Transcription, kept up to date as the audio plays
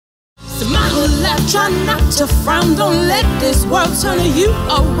So my whole life, try not to frown. Don't let this world turn you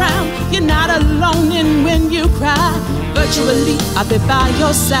around. You're not alone in when you cry. Virtually, I'll be by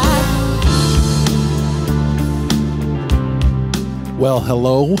your side. Well,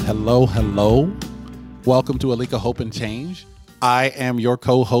 hello. Welcome to Alika Hope and Change. I am your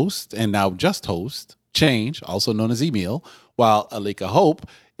co-host and now just host, Change, also known as Emil, while Alika Hope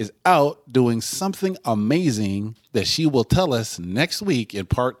is out doing something amazing that she will tell us next week in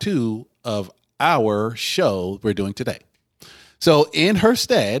part 2 of our show we're doing today. So in her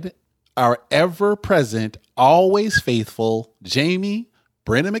stead, our ever-present, always faithful Jamie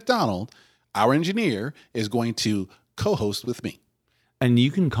Brennan McDonald, our engineer, is going to co-host with me. And you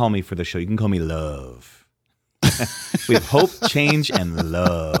can call me for the show. You can call me Love. We have hope, change, and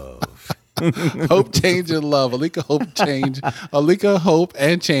love. Hope, change, and love. Alika Hope, change. Alika Hope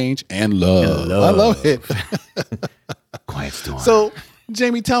and change and love. I love it. Quiet storm. So,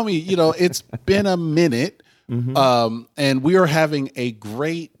 Jamie, tell me, it's been a minute, and we are having a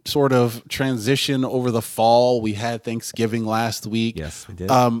great sort of transition over the fall. We had Thanksgiving last week. Yes, we did.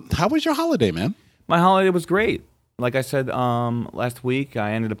 How was your holiday, man? My holiday was great. Like I said last week,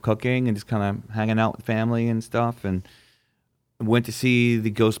 I ended up cooking and just kind of hanging out with family and stuff, and went to see the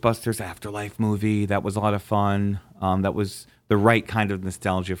Ghostbusters Afterlife movie. That was a lot of fun. That was the right kind of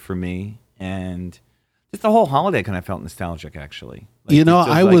nostalgia for me, and just the whole holiday kind of felt nostalgic, actually.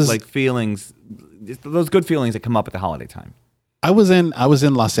 Like feelings, those good feelings that come up at the holiday time. I was in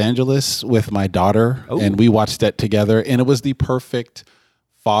Los Angeles with my daughter, and we watched that together, and it was the perfect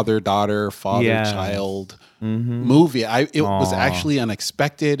father-daughter, father-child movie. It was actually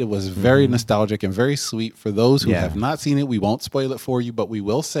unexpected. It was very nostalgic and very sweet. For those who have not seen it, we won't spoil it for you, but we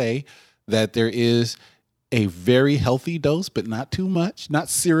will say that there is a very healthy dose, but not too much, not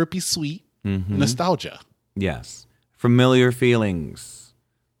syrupy sweet nostalgia. Yes. Familiar feelings,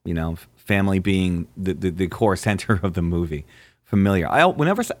 family being the core center of the movie. Familiar.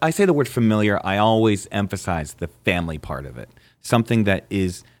 Whenever I say the word familiar, I always emphasize the family part of it. Something that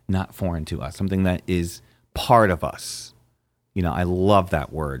is not foreign to us, something that is part of us. I love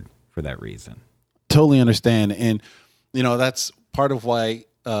that word for that reason. Totally understand. And, that's part of why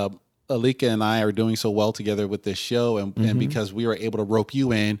Alika and I are doing so well together with this show. And because we were able to rope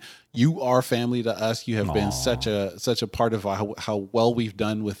you in, you are family to us. You have been such a part of how well we've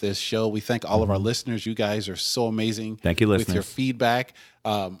done with this show. We thank all of our listeners. You guys are so amazing. Thank you, listeners. With your feedback.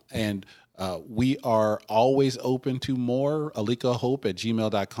 We are always open to more.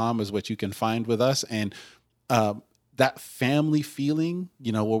 alikahope@gmail.com is what you can find with us. And that family feeling,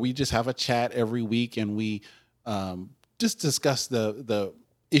 where we just have a chat every week and we just discuss the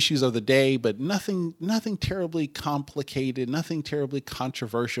issues of the day, but nothing terribly complicated, nothing terribly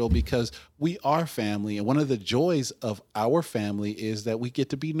controversial, because we are family. And one of the joys of our family is that we get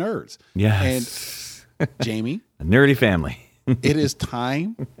to be nerds. Yes. And Jamie, a nerdy family. It is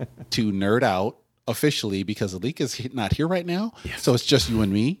time to nerd out officially, because Alika's not here right now. Yes. So it's just you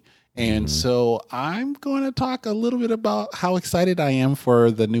and me. And so I'm going to talk a little bit about how excited I am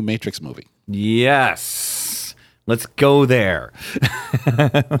for the new Matrix movie. Yes. Let's go there.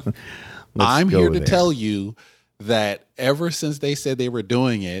 I'm here to tell you that ever since they said they were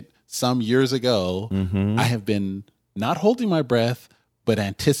doing it some years ago, I have been not holding my breath, but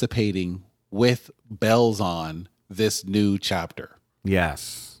anticipating with bells on this new chapter.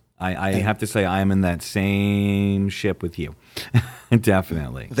 Yes. I have to say I am in that same ship with you.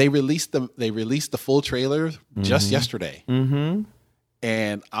 Definitely. They released the full trailer just yesterday.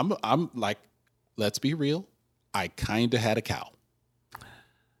 And I'm like, let's be real, I kind of had a cow.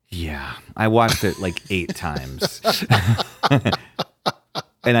 Yeah. I watched it like 8 times.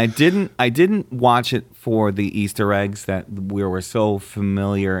 And I didn't watch it for the Easter eggs that we were so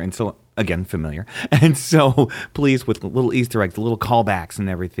familiar and so familiar, and so pleased with little Easter eggs, the little callbacks and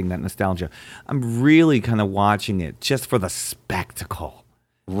everything, that nostalgia. I'm really kind of watching it just for the spectacle.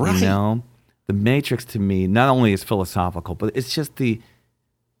 Right. The Matrix to me not only is philosophical, but it's just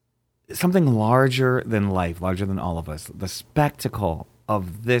something larger than life, larger than all of us. The spectacle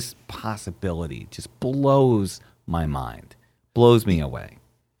of this possibility just blows my mind, blows me away.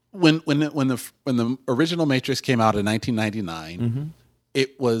 When the original Matrix came out in 1999,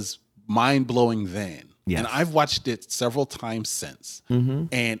 it was mind-blowing then. Yes. And I've watched it several times since.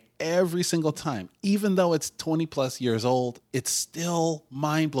 And every single time, even though it's 20 plus years old, it's still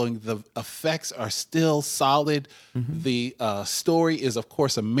mind-blowing. The effects are still solid. The story is, of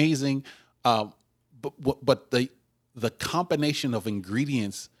course, amazing. But the combination of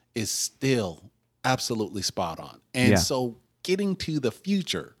ingredients is still absolutely spot on. And so getting to the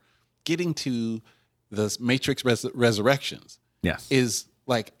future, getting to the Matrix Resurrections, yes, is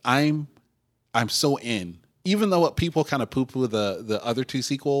like I'm so in. Even though people kind of poo-poo the other two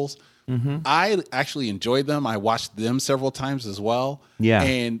sequels, I actually enjoyed them. I watched them several times as well. Yeah.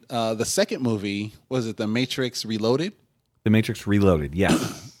 And the second movie, was it The Matrix Reloaded? The Matrix Reloaded,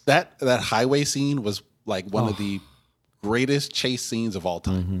 yes. That highway scene was like one of the greatest chase scenes of all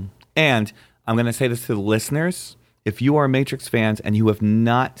time. And I'm going to say this to the listeners. If you are Matrix fans and you have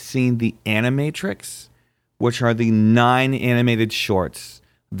not seen the Animatrix, which are the 9 animated shorts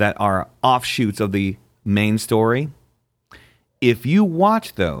that are offshoots of the main story, if you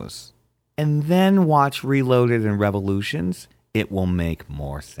watch those and then watch Reloaded and Revolutions, it will make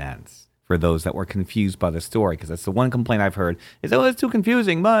more sense for those that were confused by the story. Because that's the one complaint I've heard is, oh, it's too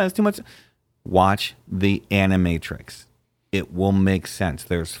confusing, but it's too much. Watch the Animatrix. It will make sense.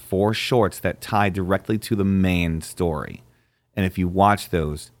 There's 4 shorts that tie directly to the main story. And if you watch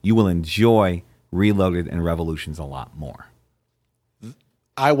those, you will enjoy Reloaded and Revolutions a lot more.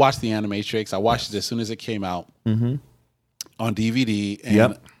 I watched the Animatrix. I watched it as soon as it came out on DVD.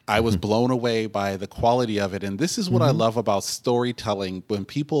 And I was blown away by the quality of it. And this is what I love about storytelling. When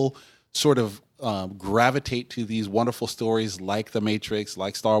people sort of gravitate to these wonderful stories like The Matrix,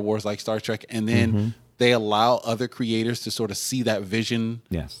 like Star Wars, like Star Trek, and then they allow other creators to sort of see that vision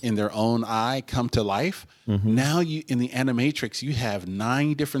in their own eye come to life. Now in the Animatrix, you have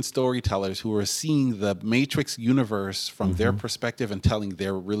 9 different storytellers who are seeing the Matrix universe from their perspective and telling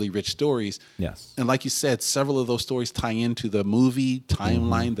their really rich stories. Yes. And like you said, several of those stories tie into the movie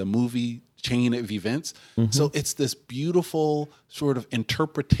timeline, the movie chain of events. So it's this beautiful sort of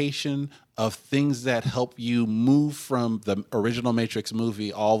interpretation of things that help you move from the original Matrix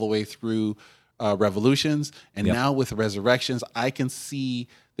movie all the way through Revolutions. And now with Resurrections, I can see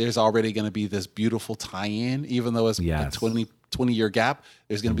there's already going to be this beautiful tie-in, even though it's a 20-year gap,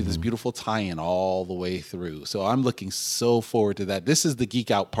 there's going to be this beautiful tie-in all the way through. So I'm looking so forward to that. This is the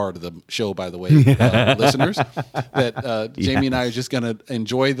geek out part of the show, by the way, listeners, that Jamie and I are just going to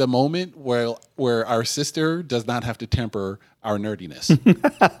enjoy the moment where our sister does not have to temper our nerdiness.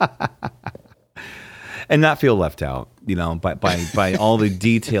 And not feel left out, by all the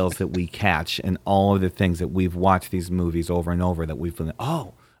details that we catch and all of the things that we've watched these movies over and over that we've been,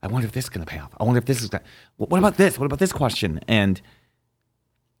 oh, I wonder if this is going to pay off. I wonder if this is going to, what about this? What about this question? And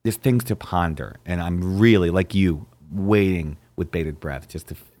there's things to ponder. And I'm really, like you, waiting with bated breath just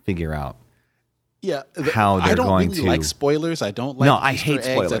to figure out how they're going to. I don't really like spoilers. I don't like I hate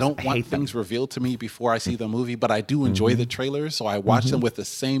spoilers. I don't want things revealed to me before I see the movie, but I do enjoy the trailers. So I watch them with the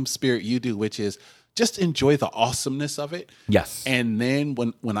same spirit you do, which is, just enjoy the awesomeness of it. Yes. And then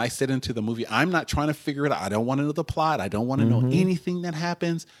when I sit into the movie, I'm not trying to figure it out. I don't want to know the plot. I don't want to know anything that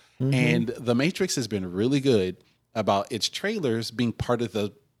happens. And The Matrix has been really good about its trailers being part of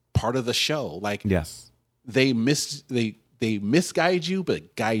the show. Like, they misguide you,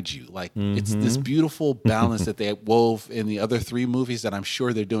 but guide you. Like, it's this beautiful balance that they wove in the other 3 movies that I'm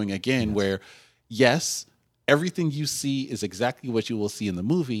sure they're doing again, where everything you see is exactly what you will see in the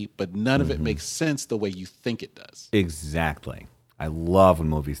movie, but none of it makes sense the way you think it does. Exactly. I love when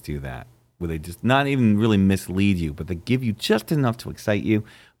movies do that, where they just not even really mislead you, but they give you just enough to excite you,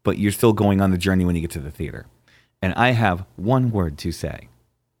 but you're still going on the journey when you get to the theater. And I have one word to say.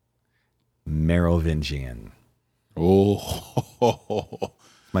 Merovingian. Oh.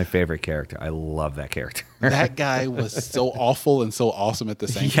 My favorite character. I love that character. That guy was so awful and so awesome at the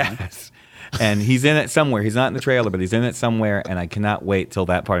same time. Yes. And he's in it somewhere. He's not in the trailer, but he's in it somewhere, and I cannot wait till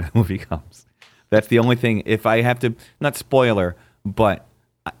that part of the movie comes. That's the only thing. If I have to, not spoiler, but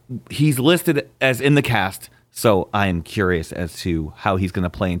he's listed as in the cast, so I am curious as to how he's going to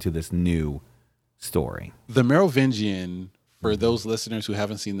play into this new story. The Merovingian, for those listeners who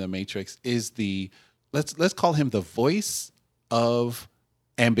haven't seen The Matrix, is let's call him the voice of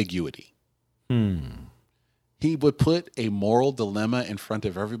ambiguity. He would put a moral dilemma in front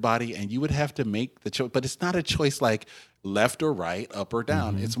of everybody, and you would have to make the choice. But it's not a choice like left or right, up or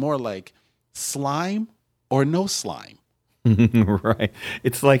down. It's more like slime or no slime. Right.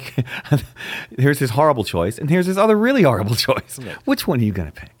 It's like, here's his horrible choice, and here's his other really horrible choice. Which one are you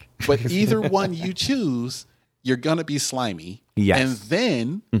going to pick? But either one you choose, you're going to be slimy. Yes. And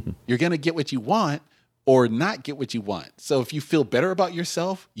then you're going to get what you want or not get what you want. So if you feel better about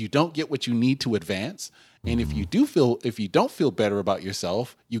yourself, you don't get what you need to advance. And if you don't feel better about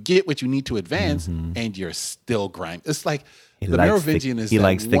yourself, you get what you need to advance, and you're still grimy. It's like the Merovingian is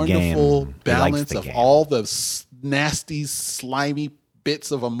that wonderful balance of all the nasty, slimy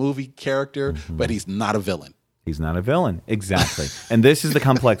bits of a movie character, but he's not a villain. He's not a villain. Exactly. And this is the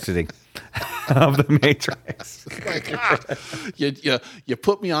complexity. of the Matrix. You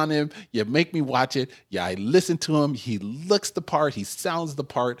put me on him. You make me watch it. Yeah, I listen to him. He looks the part. He sounds the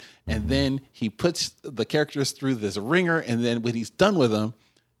part. And then he puts the characters through this ringer. And then when he's done with them,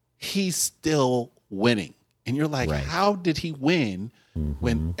 he's still winning. And you're like, how did he win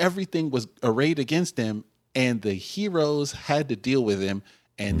when everything was arrayed against him and the heroes had to deal with him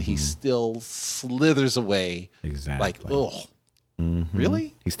and he still slithers away? Exactly. Like, oh,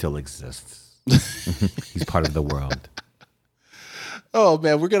 really? He still exists. He's part of the world. Oh,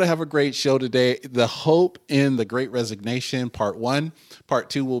 man, we're going to have a great show today. The Hope in the Great Resignation, Part 1. Part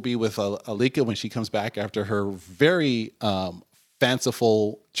 2 will be with Alika when she comes back after her very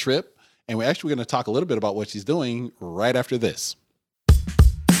fanciful trip. And we're actually going to talk a little bit about what she's doing right after this.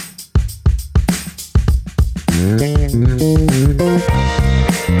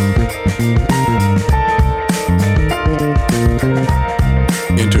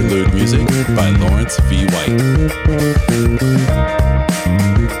 Interlude music by Lawrence V. White.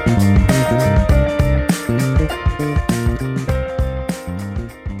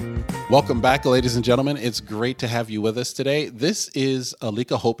 Welcome back, ladies and gentlemen. It's great to have you with us today. This is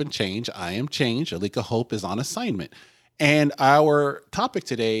Alika Hope and Change. I am Change. Alika Hope is on assignment. And our topic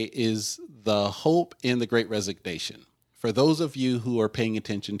today is the hope in the Great Resignation. For those of you who are paying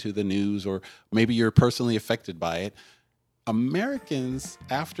attention to the news, or maybe you're personally affected by it, Americans,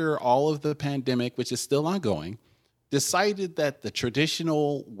 after all of the pandemic, which is still ongoing, decided that the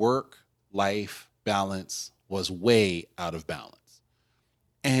traditional work-life balance was way out of balance.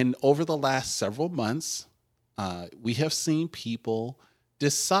 And over the last several months, we have seen people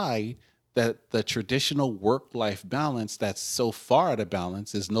decide that the traditional work-life balance that's so far out of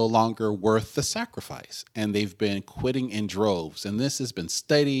balance is no longer worth the sacrifice. And they've been quitting in droves. And this has been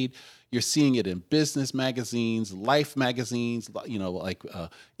studied. You're seeing it in business magazines, Life magazines,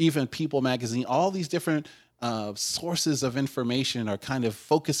 even People magazine. All these different sources of information are kind of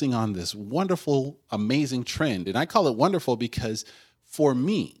focusing on this wonderful, amazing trend. And I call it wonderful because for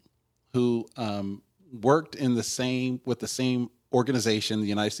me, who worked with the same organization, the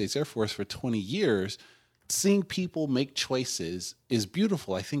United States Air Force, for 20 years, seeing people make choices is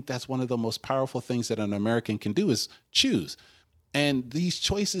beautiful. I think that's one of the most powerful things that an American can do is choose. And these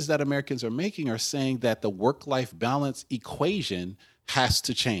choices that Americans are making are saying that the work-life balance equation has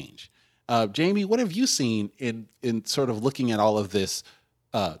to change. Jamie, what have you seen in sort of looking at all of this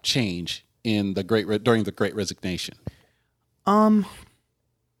change in during the Great Resignation? I'm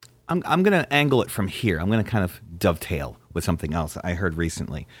going to angle it from here. I'm going to kind of dovetail with something else I heard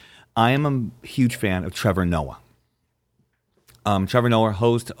recently. I am a huge fan of Trevor Noah. Trevor Noah,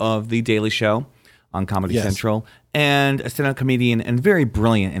 host of The Daily Show on Comedy Central, and a stand-up comedian and very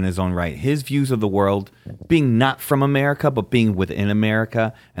brilliant in his own right. His views of the world, being not from America, but being within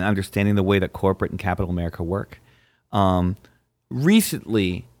America and understanding the way that corporate and capital America work.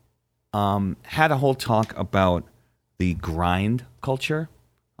 Recently had a whole talk about the grind culture.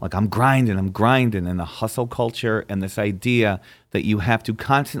 Like I'm grinding, and the hustle culture, and this idea that you have to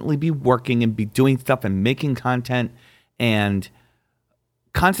constantly be working and be doing stuff and making content and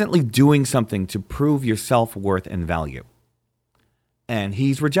constantly doing something to prove your self-worth and value. And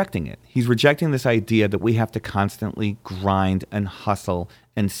he's rejecting it. He's rejecting this idea that we have to constantly grind and hustle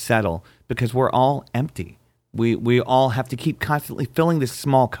and settle because we're all empty. We all have to keep constantly filling this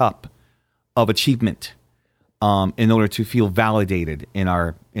small cup of achievement in order to feel validated in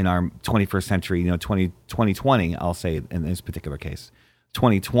our 21st century, 2020, I'll say in this particular case,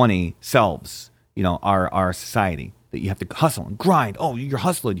 2020 selves, our society, that you have to hustle and grind. Oh, you're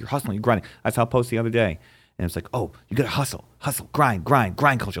hustling, you're grinding. I saw a post the other day, and it's like, oh, you got to hustle, grind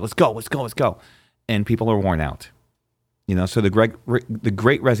culture. Let's go. And people are worn out. So the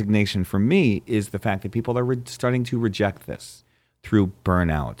great resignation for me is the fact that people are starting to reject this through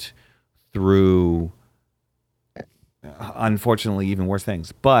burnout, through unfortunately even worse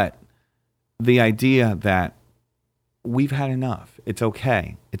things. But the idea that we've had enough. It's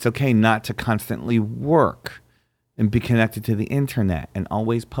okay. It's okay not to constantly work and be connected to the internet and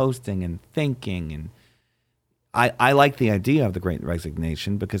always posting and thinking. And I like the idea of the Great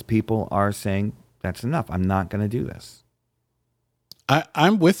Resignation because people are saying, that's enough. I'm not going to do this.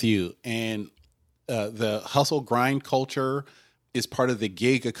 I'm with you. And the hustle grind culture is part of the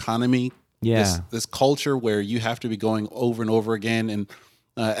gig economy. Yeah. This culture where you have to be going over and over again. And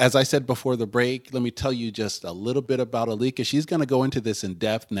as I said before the break, let me tell you just a little bit about Alika. She's going to go into this in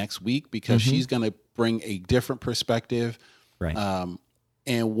depth next week because she's going to bring a different perspective. Right.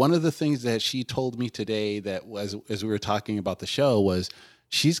 And one of the things that she told me today that was, as we were talking about the show, was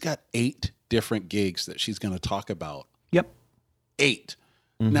she's got 8 different gigs that she's going to talk about. Yep. 8.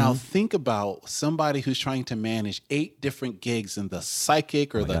 Now think about somebody who's trying to manage 8 different gigs and the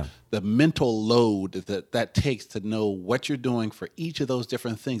psychic or the mental load that takes to know what you're doing for each of those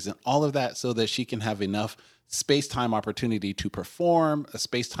different things and all of that so that she can have enough space-time opportunity to perform, a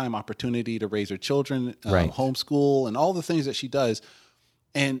space-time opportunity to raise her children, homeschool, and all the things that she does.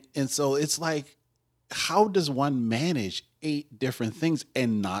 And so it's like, how does one manage 8 different things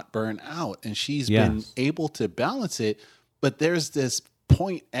and not burn out? And she's been able to balance it, but there's this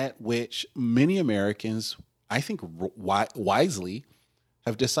point at which many Americans, I think wisely,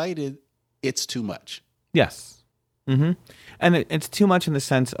 have decided it's too much. Yes. And it's too much in the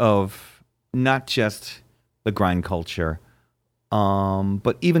sense of not just the grind culture,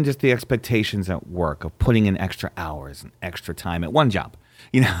 but even just the expectations at work of putting in extra hours and extra time at one job,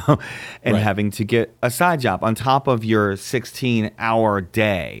 and having to get a side job on top of your 16-hour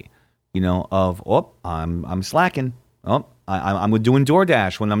day, of, I'm slacking. I'm doing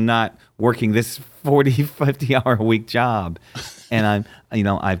DoorDash when I'm not working this 40, 50-hour-a-week job, and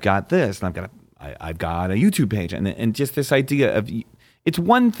I've got this, and I've got a YouTube page, and just this idea of, it's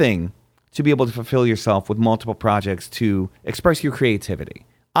one thing to be able to fulfill yourself with multiple projects to express your creativity.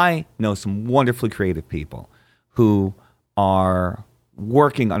 I know some wonderfully creative people who are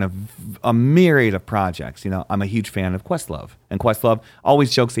working on a myriad of projects. I'm a huge fan of Questlove, and Questlove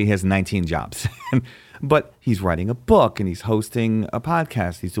always jokes that he has 19 jobs. But he's writing a book, and he's hosting a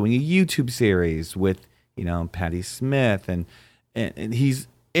podcast. He's doing a YouTube series with, Patti Smith, and he's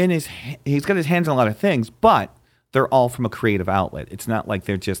got his hands on a lot of things, but they're all from a creative outlet. It's not like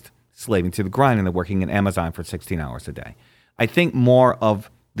they're just slaving to the grind and they're working at Amazon for 16 hours a day. I think more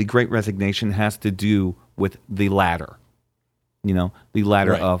of the Great Resignation has to do with the latter. The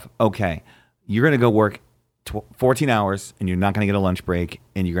ladder of, okay, you're going to go work 14 hours and you're not going to get a lunch break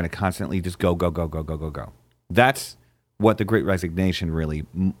and you're going to constantly just go. That's what the Great Resignation really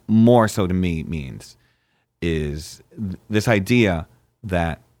more so to me means, is this idea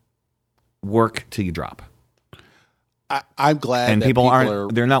that work till you drop. I'm glad and that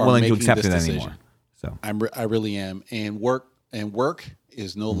they're not willing to accept it anymore. So I really am. And work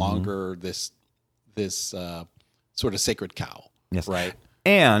is no longer this sort of sacred cow. Yes. Right.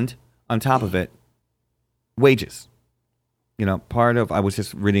 And on top of it, wages. I was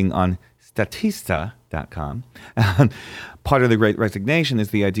just reading on Statista.com. Part of the Great Resignation is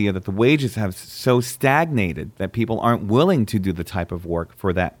the idea that the wages have so stagnated that people aren't willing to do the type of work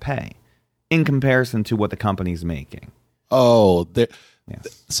for that pay in comparison to what the company's making. Oh,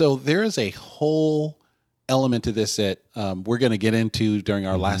 so there is a whole element to this that we're going to get into during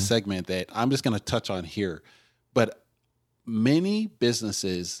our last segment that I'm just going to touch on here. But many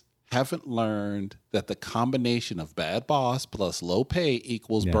businesses haven't learned that the combination of bad boss plus low pay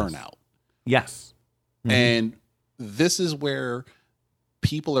equals burnout. Yes. And this is where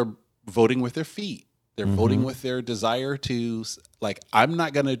people are voting with their feet. They're voting with their desire to, I'm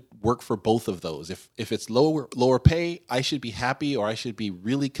not going to work for both of those. If it's lower pay, I should be happy, or I should be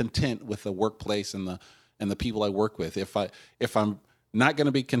really content with the workplace and the people I work with. If I'm not going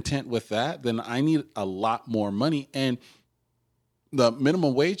to be content with that, then I need a lot more money. And the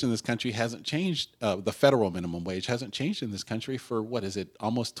minimum wage in this country hasn't changed. The federal minimum wage hasn't changed in this country for,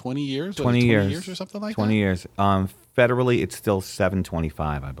 almost 20 years? 20 years or something like 20 years. Federally, it's still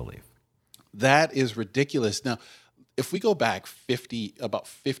 $7.25, I believe. That is ridiculous. Now, if we go back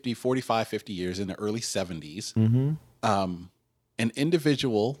 45, 50 years in the early 70s, an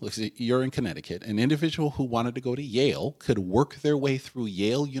individual, you're in Connecticut, an individual who wanted to go to Yale could work their way through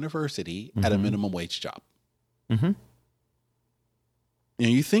Yale University at a minimum wage job.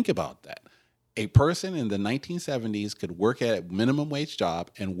 You think about that. A person in the 1970s could work at a minimum wage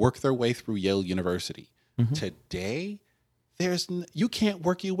job and work their way through Yale University. Today, you can't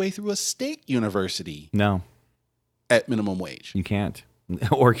work your way through a state university. No. At minimum wage. You can't.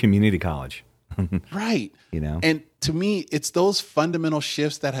 Or community college. Right. And to me, it's those fundamental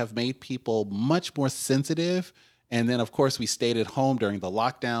shifts that have made people much more sensitive. And then, of course, we stayed at home during the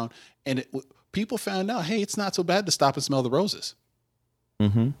lockdown, and people found out, hey, it's not so bad to stop and smell the roses.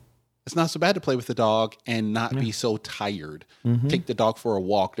 It's not so bad to play with the dog and not be so tired. Take the dog for a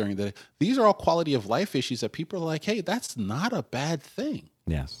walk during the day. These are all quality of life issues that people are like, hey, that's not a bad thing.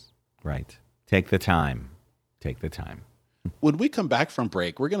 Yes, right. Take the time. When we come back from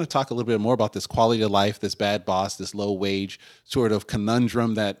break, we're going to talk a little bit more about this quality of life, this bad boss, this low wage sort of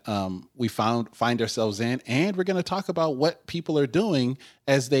conundrum that we find ourselves in. And we're going to talk about what people are doing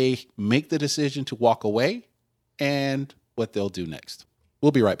as they make the decision to walk away and what they'll do next.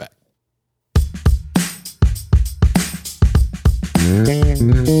 We'll be right back.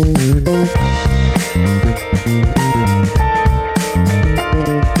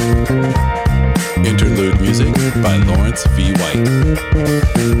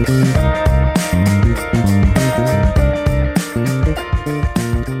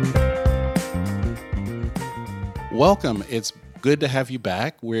 welcome. It's good to have you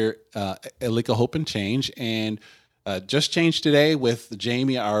back. We're Alika Hope and Change, and just changed today with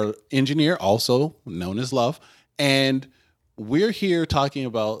Jamie, our engineer, also known as Love. And we're here talking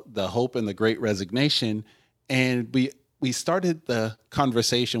about the hope and the great resignation. And we started the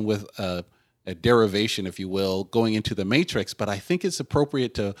conversation with a derivation, if you will, going into the Matrix. But I think it's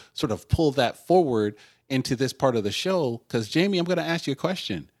appropriate to sort of pull that forward into this part of the show. Because, Jamie, I'm going to ask you a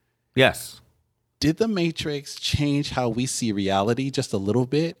question. Yes. Did the Matrix change how we see reality just a little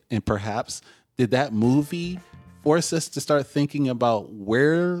bit? And perhaps did that movie force us to start thinking about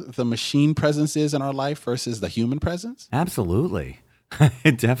where the machine presence is in our life versus the human presence? Absolutely.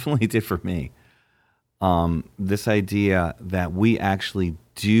 It definitely did for me. This idea that we actually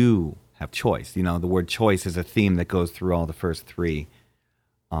do have choice. You know, the word choice is a theme that goes through all the first three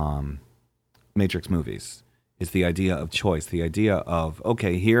Matrix movies. It's the idea of choice, the idea of,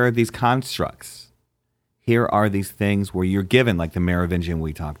 okay, here are these constructs. Here are these things where you're given, like the Merovingian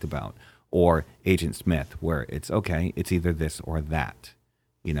we talked about, or Agent Smith, where it's, okay, it's either this or that.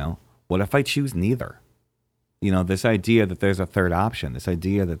 You know, what if I choose neither? You know, this idea that there's a third option, this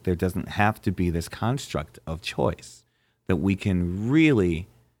idea that there doesn't have to be this construct of choice, that we can really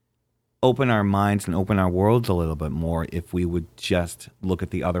open our minds and open our worlds a little bit more if we would just look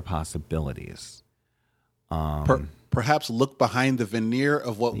at the other possibilities. Perhaps look behind the veneer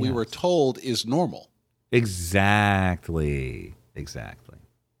of what we were told is normal. Exactly.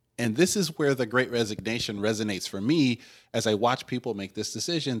 And this is where the Great Resignation resonates for me as I watch people make this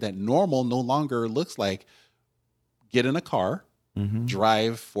decision that normal no longer looks like get in a car,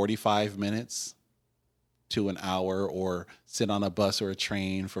 drive 45 minutes to an hour, or sit on a bus or a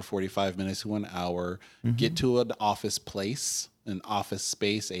train for 45 minutes to an hour, get to an office place, an office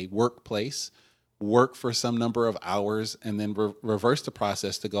space, a workplace, work for some number of hours, and then reverse the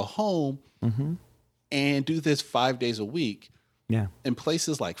process to go home and do this 5 days a week. Yeah. In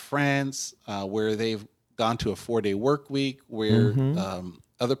places like France, where they've gone to a 4-day work week, where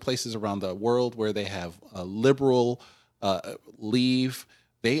other places around the world where they have a liberal leave,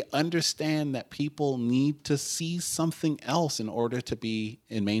 they understand that people need to see something else in order to be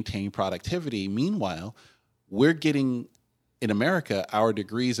and maintain productivity. Meanwhile, we're getting in America our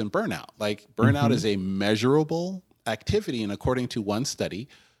degrees in burnout. Like burnout is a measurable activity, and according to one study,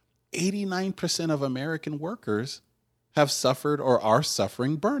 89% of American workers have suffered or are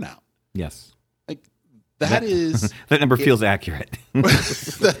suffering burnout. Yes. Like that is that number feels accurate.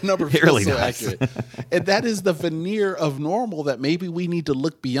 That number feels really so does. accurate. And that is the veneer of normal that maybe we need to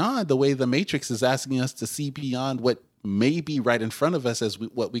look beyond, the way the Matrix is asking us to see beyond what may be right in front of us as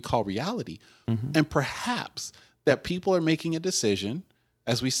what we call reality. And perhaps that people are making a decision,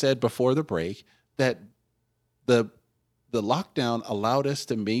 as we said before the break, that the lockdown allowed us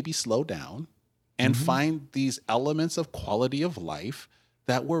to maybe slow down and find these elements of quality of life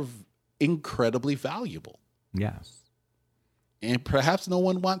that were incredibly valuable. Yes. And perhaps no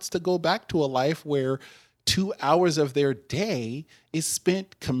one wants to go back to a life where 2 hours of their day is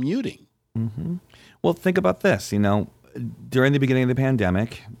spent commuting. Well, think about this. You know, during the beginning of the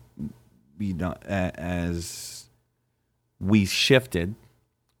pandemic, you know, as we shifted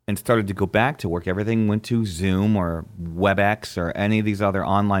and started to go back to work, everything went to Zoom or WebEx or any of these other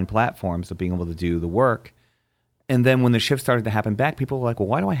online platforms of being able to do the work. And then when the shift started to happen back, people were like, well,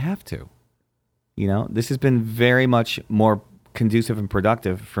 why do I have to? You know, this has been very much more conducive and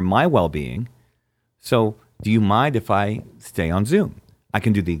productive for my well-being. So do you mind if I stay on Zoom? I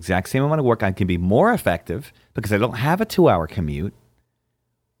can do the exact same amount of work. I can be more effective because I don't have a 2-hour commute.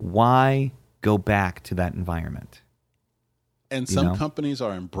 Why go back to that environment? And some companies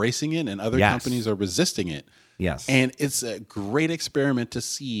are embracing it and other companies are resisting it. Yes. And it's a great experiment to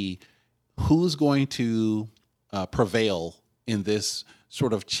see who's going to prevail in this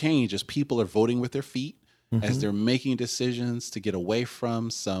sort of change as people are voting with their feet, as they're making decisions to get away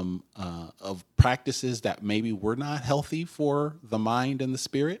from some of practices that maybe were not healthy for the mind and the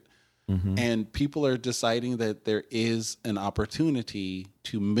spirit. And people are deciding that there is an opportunity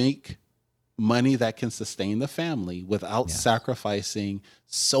to make money that can sustain the family without sacrificing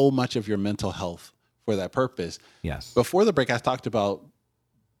so much of your mental health for that purpose. Yes. Before the break, I talked about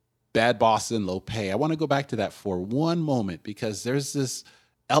bad bosses and low pay. I want to go back to that for one moment, because there's this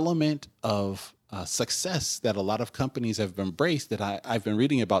element of success that a lot of companies have embraced that I've been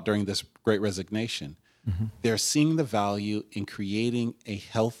reading about during this Great Resignation. They're seeing the value in creating a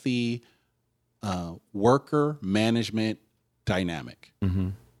healthy worker management dynamic.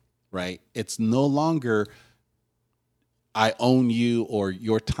 Right? It's no longer I own you or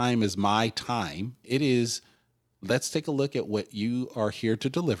your time is my time. It is, let's take a look at what you are here to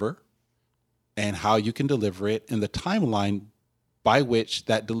deliver and how you can deliver it and the timeline by which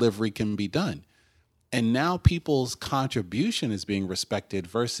that delivery can be done. And now people's contribution is being respected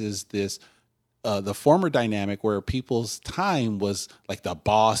versus this, the former dynamic where people's time was like the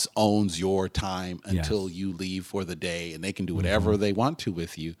boss owns your time until you leave for the day and they can do whatever they want to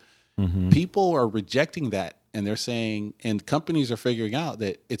with you. People are rejecting that, and they're saying, and companies are figuring out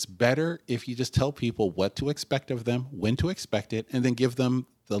that it's better if you just tell people what to expect of them, when to expect it, and then give them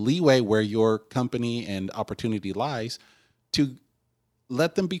the leeway where your company and opportunity lies to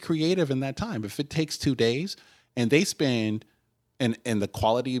let them be creative in that time. If it takes 2 days and they spend, and the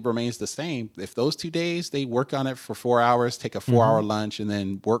quality remains the same, if those 2 days they work on it for 4 hours, take a 4-hour lunch, and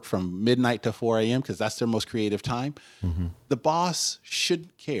then work from midnight to 4 a.m. because that's their most creative time, the boss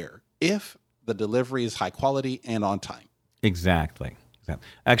should care if the delivery is high quality and on time. Exactly.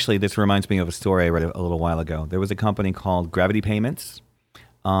 Actually, this reminds me of a story I read a little while ago. There was a company called Gravity Payments.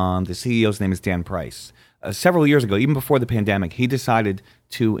 The CEO's name is Dan Price. Several years ago, even before the pandemic, he decided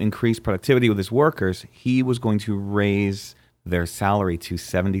to increase productivity with his workers. He was going to raise their salary to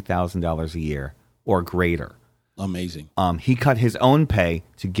 $70,000 a year or greater. Amazing. He cut his own pay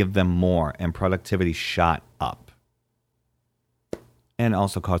to give them more, and productivity shot up. And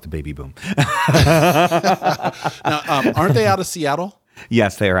also caused a baby boom. Now, aren't they out of Seattle?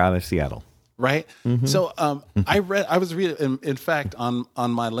 Yes, they are out of Seattle. Right. So I was reading, in fact, on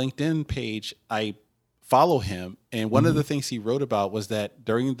my LinkedIn page, I follow him. And one of the things he wrote about was that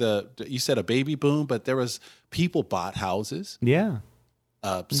during you said a baby boom, but there was people bought houses. Yeah.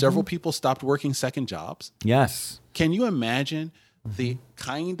 Several people stopped working second jobs. Yes. Can you imagine the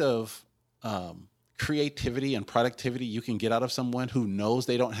kind of creativity and productivity you can get out of someone who knows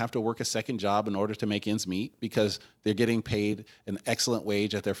they don't have to work a second job in order to make ends meet because they're getting paid an excellent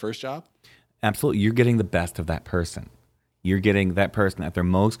wage at their first job? Absolutely. You're getting the best of that person. You're getting that person at their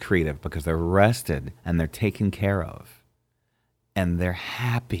most creative because they're rested and they're taken care of. And they're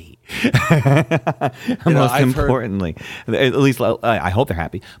happy. Most importantly. At least, I hope they're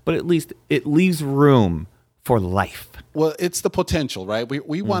happy. But at least it leaves room for life. Well, it's the potential, right?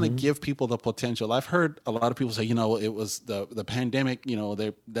 We want to give people the potential. I've heard a lot of people say, it was the pandemic,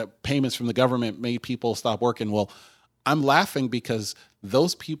 the payments from the government made people stop working. Well, I'm laughing because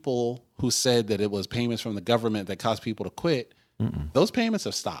those people who said that it was payments from the government that caused people to quit, those payments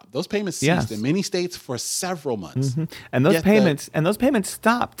have stopped. Those payments ceased in many states for several months. And those payments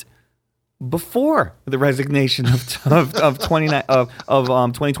stopped before the resignation of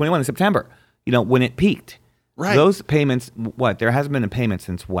 2021 in September. When it peaked. Right. Those payments, there hasn't been a payment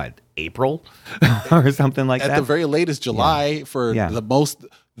since April or something like that? At the very latest, July for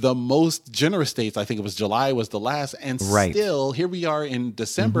the most generous states. I think it was July was the last. And still, here we are in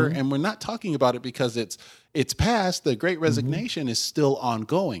December, and we're not talking about it because it's past. The Great Resignation is still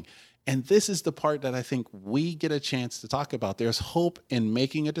ongoing. And this is the part that I think we get a chance to talk about. There's hope in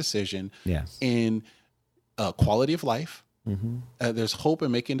making a decision in quality of life. There's hope in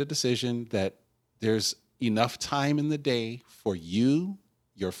making a decision that there's enough time in the day for you,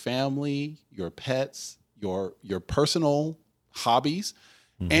 your family, your pets, your personal hobbies.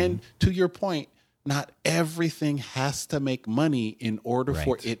 And to your point, not everything has to make money in order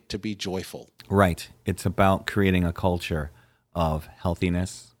for it to be joyful. Right. It's about creating a culture of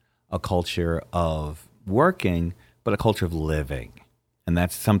healthiness, a culture of working, but a culture of living. And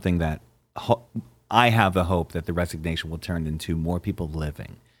that's something that I have the hope that the resignation will turn into more people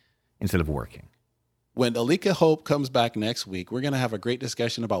living instead of working. When Alika Hope comes back next week, we're going to have a great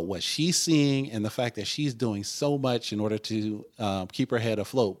discussion about what she's seeing and the fact that she's doing so much in order to keep her head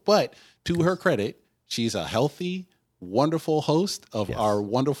afloat. But to her credit, she's a healthy, wonderful host of our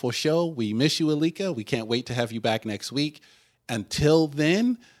wonderful show. We miss you, Alika. We can't wait to have you back next week. Until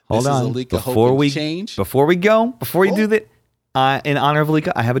then, Hold on. Is Alika Hope and Change. Before you do that, in honor of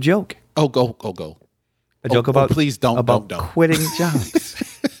Alika, I have a joke. Oh, go. A joke about please don't quitting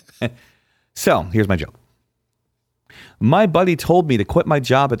jobs. So, here's my joke. My buddy told me to quit my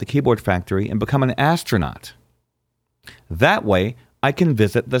job at the keyboard factory and become an astronaut. That way, I can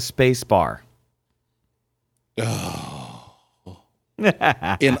visit the space bar. Oh.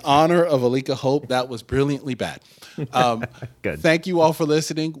 In honor of Alika Hope, that was brilliantly bad. Good. Thank you all for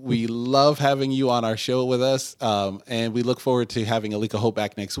listening. We love having you on our show with us, and we look forward to having Alika Hope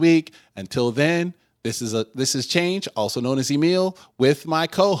back next week. Until then, this is Change, also known as Emil, with my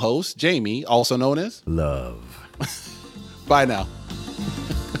co-host, Jamie, also known as Love. Bye now.